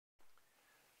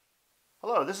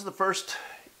Hello, this is the first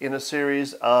in a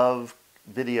series of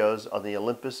videos on the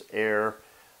Olympus Air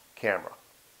camera.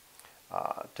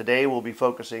 Today we'll be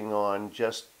focusing on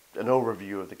just an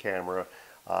overview of the camera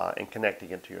and connecting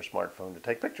it to your smartphone to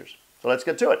take pictures. So let's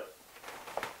get to it.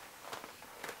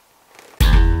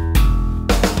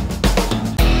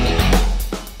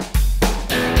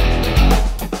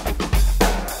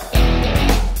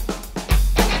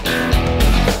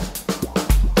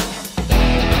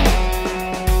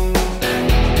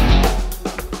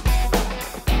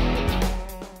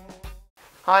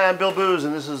 Hi, I'm Bill Booz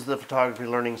and this is the Photography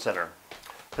Learning Center.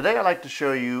 Today I'd like to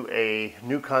show you a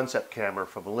new concept camera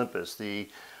from Olympus, the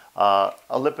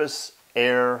Olympus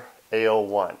Air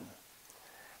A01.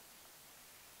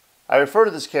 I refer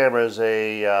to this camera as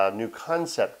a new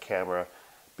concept camera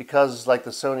because, like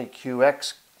the Sony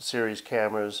QX series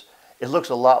cameras, it looks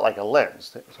a lot like a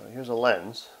lens. So here's a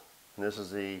lens, and this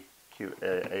is the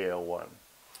A01.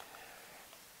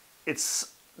 It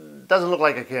doesn't look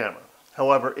like a camera.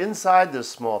 However, inside this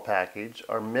small package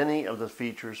are many of the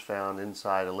features found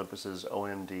inside Olympus's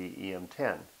OMD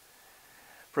EM10.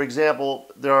 For example,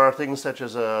 there are things such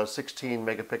as a 16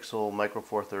 megapixel micro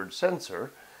four thirds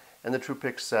sensor and the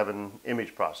TruePix 7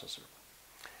 image processor.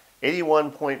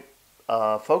 81 point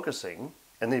focusing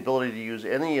and the ability to use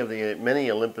any of the many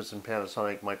Olympus and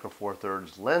Panasonic micro four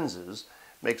thirds lenses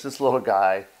makes this little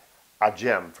guy a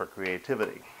gem for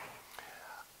creativity.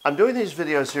 I'm doing these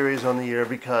video series on the Air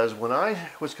because when I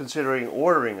was considering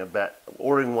ordering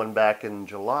one back in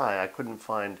July, I couldn't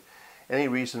find any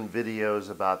recent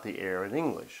videos about the Air in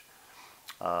English.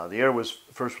 The Air was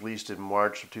first released in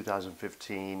March of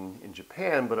 2015 in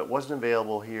Japan, but it wasn't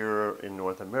available here in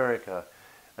North America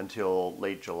until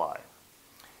late July.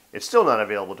 It's still not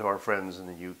available to our friends in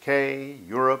the UK,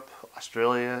 Europe,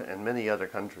 Australia, and many other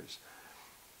countries.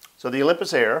 So the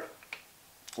Olympus Air,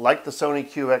 like the Sony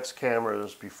QX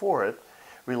cameras before it,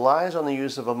 relies on the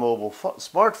use of a mobile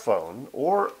smartphone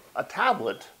or a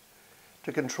tablet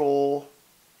to control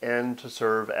and to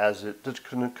serve as its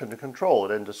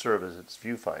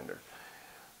viewfinder.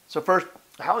 So first,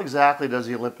 how exactly does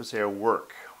the Olympus Air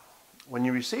work? When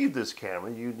you receive this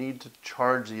camera, you need to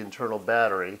charge the internal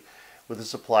battery with a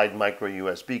supplied micro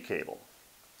USB cable.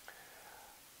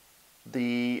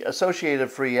 The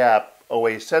associated free app,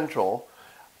 OA Central,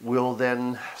 will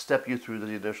then step you through the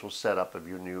initial setup of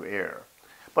your new Air.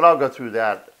 But I'll go through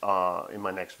that in my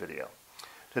next video.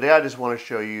 Today I just want to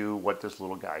show you what this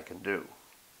little guy can do.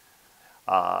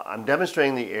 I'm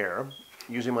demonstrating the Air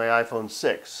using my iPhone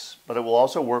 6, but it will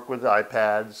also work with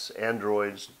iPads,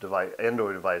 Android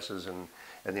devices, and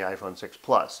the iPhone 6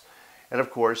 Plus. And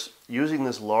of course, using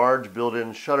this large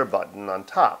built-in shutter button on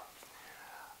top,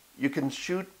 you can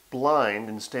shoot blind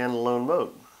in standalone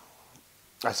mode.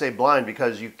 I say blind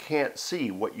because you can't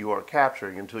see what you are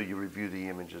capturing until you review the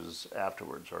images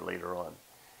afterwards or later on.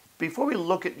 Before we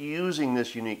look at using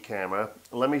this unique camera,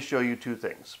 let me show you two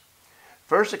things.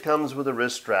 First, it comes with a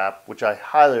wrist strap, which I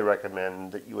highly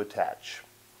recommend that you attach.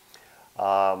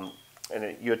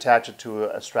 You attach it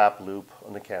to a strap loop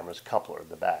on the camera's coupler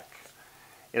at the back.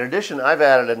 In addition, I've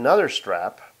added another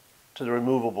strap to the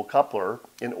removable coupler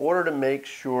in order to make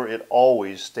sure it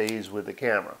always stays with the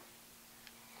camera.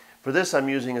 For this, I'm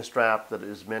using a strap that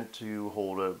is meant to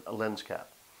hold a lens cap.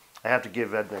 I have to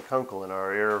give Ed McCunkle in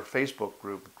our Air Facebook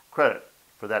group credit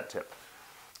for that tip.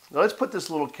 Now let's put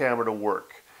this little camera to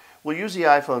work. We'll use the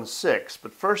iPhone 6,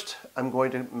 but first I'm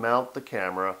going to mount the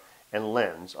camera and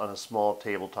lens on a small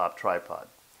tabletop tripod.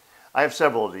 I have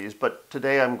several of these, but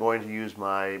today I'm going to use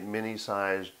my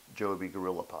mini-sized Joby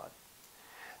GorillaPod.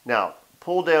 Now,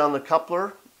 pull down the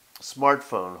coupler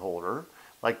smartphone holder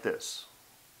like this.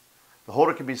 The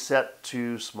holder can be set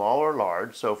to small or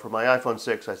large, so for my iPhone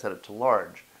 6 I set it to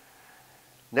large.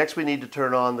 Next we need to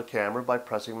turn on the camera by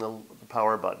pressing the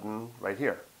power button right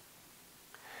here.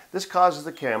 This causes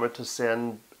the camera to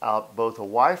send out both a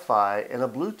Wi-Fi and a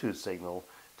Bluetooth signal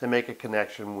to make a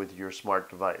connection with your smart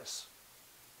device.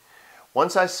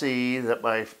 Once I see that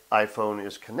my iPhone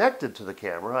is connected to the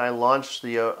camera, I launch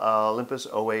the Olympus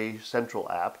OA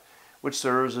Central app, which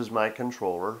serves as my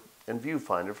controller and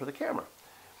viewfinder for the camera.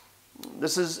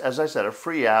 This is, as I said, a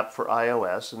free app for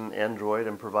iOS and Android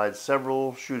and provides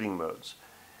several shooting modes,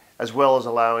 as well as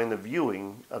allowing the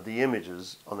viewing of the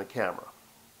images on the camera.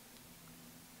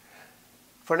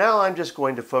 For now, I'm just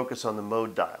going to focus on the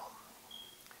mode dial.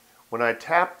 When I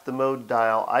tap the mode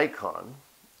dial icon,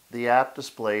 the app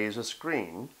displays a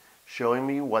screen showing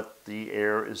me what the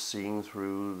Air is seeing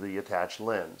through the attached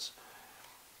lens.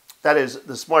 That is,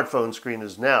 the smartphone screen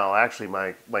is now actually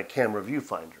my camera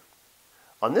viewfinder.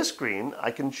 On this screen, I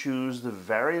can choose the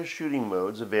various shooting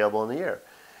modes available in the Air.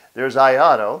 There's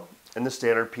iAuto, and the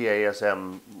standard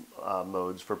PASM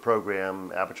modes for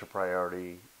program, aperture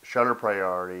priority, shutter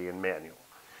priority, and manual,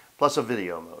 plus a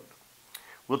video mode.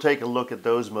 We'll take a look at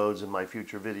those modes in my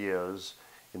future videos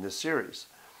in this series.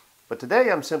 But today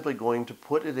I'm simply going to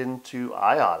put it into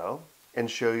iAuto and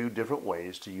show you different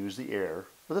ways to use the Air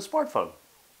with a smartphone.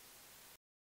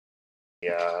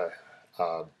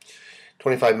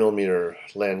 25mm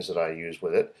lens that I use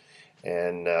with it,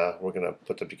 and we're going to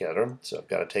put them together. So I've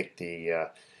got to take the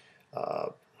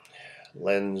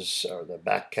lens or the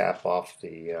back cap off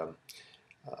the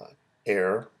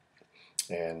Air,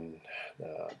 and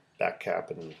back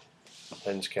cap and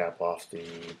lens cap off the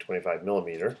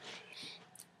 25mm.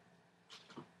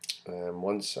 And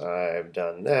once I've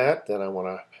done that, then I want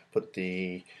to put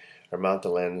or mount the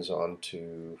lens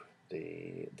onto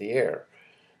the Air.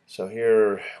 So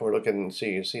here we're looking,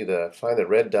 you see find the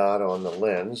red dot on the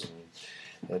lens,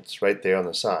 and it's right there on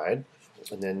the side,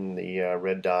 and then the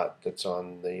red dot that's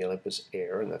on the Olympus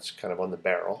Air, and that's kind of on the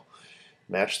barrel.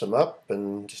 Match them up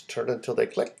and just turn it until they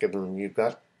click, and you've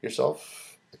got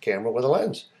yourself a camera with a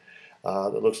lens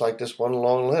that looks like this one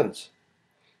long lens.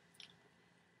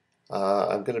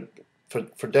 I'm going to,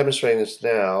 for demonstrating this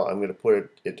now, I'm going to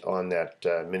put it on that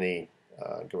mini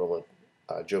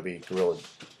Joby Gorilla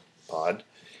Pod.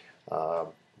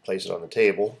 Place it on the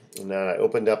table, and then I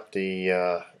opened up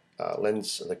the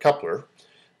lens, the coupler,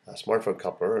 smartphone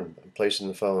coupler, and I'm placing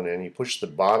the phone in. You push the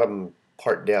bottom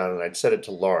part down, and I'd set it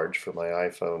to large for my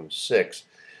iPhone 6.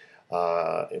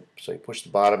 So you push the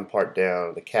bottom part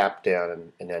down, the cap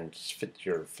down, and then fit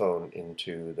your phone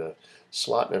into the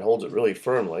slot, and it holds it really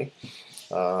firmly.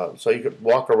 So you could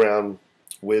walk around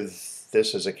with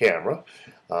this as a camera.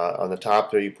 On the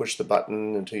top there, you push the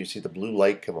button until you see the blue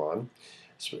light come on.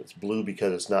 So it's blue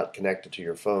because it's not connected to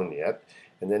your phone yet.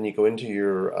 And then you go into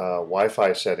your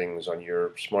Wi-Fi settings on your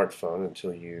smartphone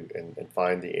until you and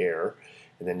find the Air,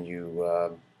 and then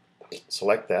you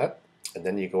select that, and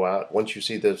then you go out. Once you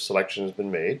see the selection has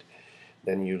been made,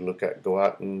 then you go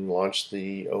out and launch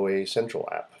the OA Central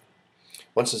app.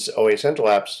 Once this OA Central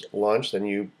app's launched, then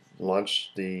you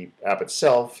launch the app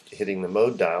itself, hitting the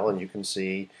mode dial, and you can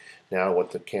see now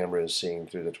what the camera is seeing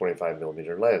through the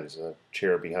 25mm lens, the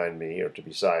chair behind me or to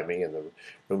beside me and the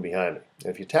room behind me.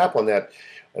 And if you tap on that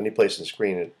any place on the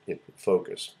screen, it will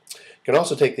focus. You can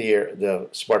also take the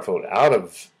smartphone out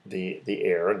of the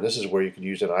Air, and this is where you could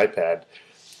use an iPad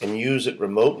and use it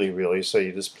remotely, really. So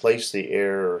you just place the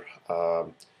Air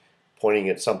pointing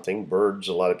at something, birds.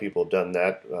 A lot of people have done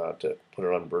that to put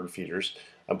it on bird feeders.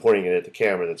 I'm pointing it at the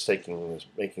camera that's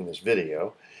making this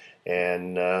video,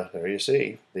 and there you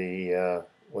see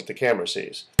what the camera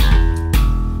sees.